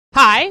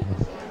Hi.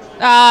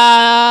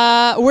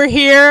 We're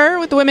here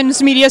with the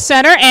Women's Media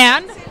Center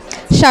and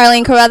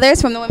Charlene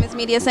Carruthers from the Women's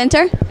Media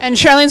Center. And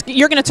Charlene,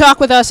 you're going to talk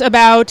with us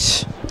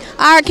about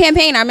our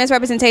campaign, our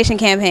misrepresentation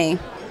campaign.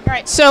 All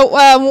right, so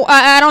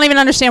I don't even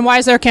understand, why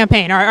is there a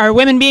campaign? Are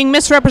women being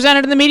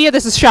misrepresented in the media?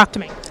 This is a shock to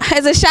me.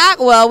 It's a shock?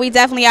 Well, we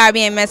definitely are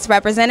being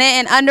misrepresented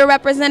and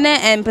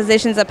underrepresented in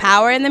positions of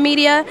power in the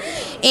media.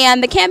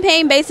 And the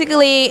campaign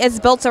basically is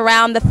built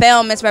around the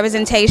film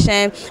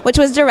Misrepresentation, which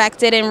was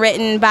directed and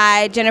written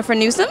by Jennifer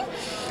Newsom.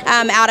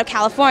 Out of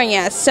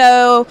California.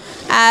 So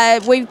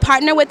we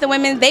partner with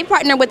they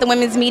partner with the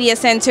Women's Media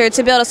Center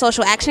to build a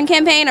social action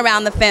campaign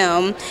around the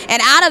film. And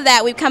out of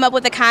that, we've come up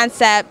with a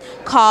concept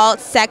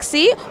called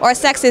sexy or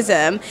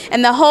sexism.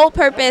 And the whole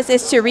purpose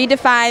is to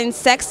redefine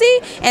sexy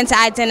and to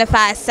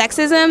identify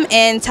sexism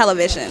in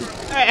television.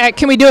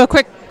 Can we do a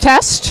quick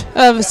test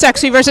of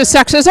sexy versus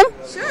sexism?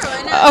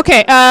 Sure.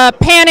 Okay,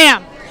 Pan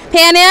Am.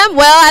 Pan Am,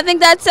 well, I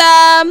think that's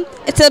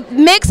it's a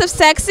mix of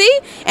sexy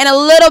and a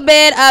little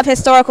bit of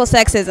historical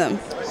sexism.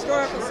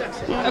 Historical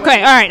sexism.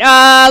 Okay, all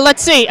right.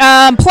 Let's see.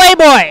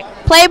 Playboy.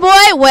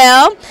 Playboy,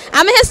 well,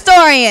 I'm a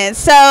historian,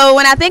 so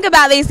when I think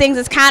about these things,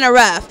 it's kind of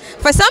rough.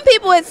 For some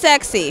people, it's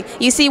sexy.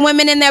 You see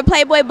women in their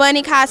Playboy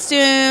bunny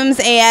costumes,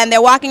 and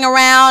they're walking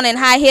around in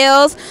high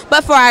heels.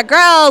 But for our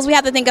girls, we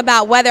have to think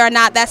about whether or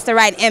not that's the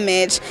right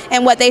image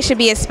and what they should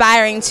be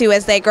aspiring to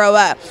as they grow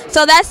up.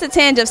 So that's the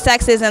tinge of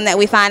sexism that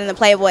we find in the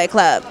Playboy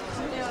Club.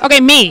 Okay,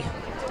 me.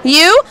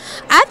 You?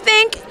 I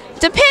think,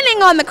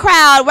 depending on the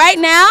crowd, right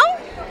now,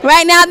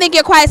 I think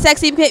you're quite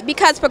sexy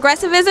because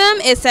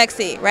progressivism is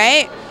sexy,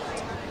 right?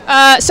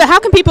 So how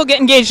can people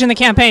get engaged in the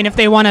campaign if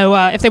they want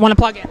to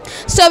plug in?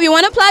 So if you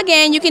want to plug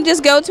in, you can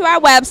just go to our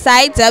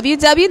website,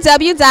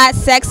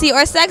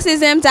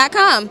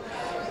 www.sexyorsexism.com.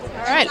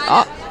 All right.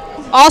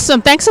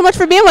 Awesome. Thanks so much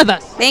for being with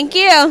us. Thank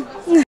you.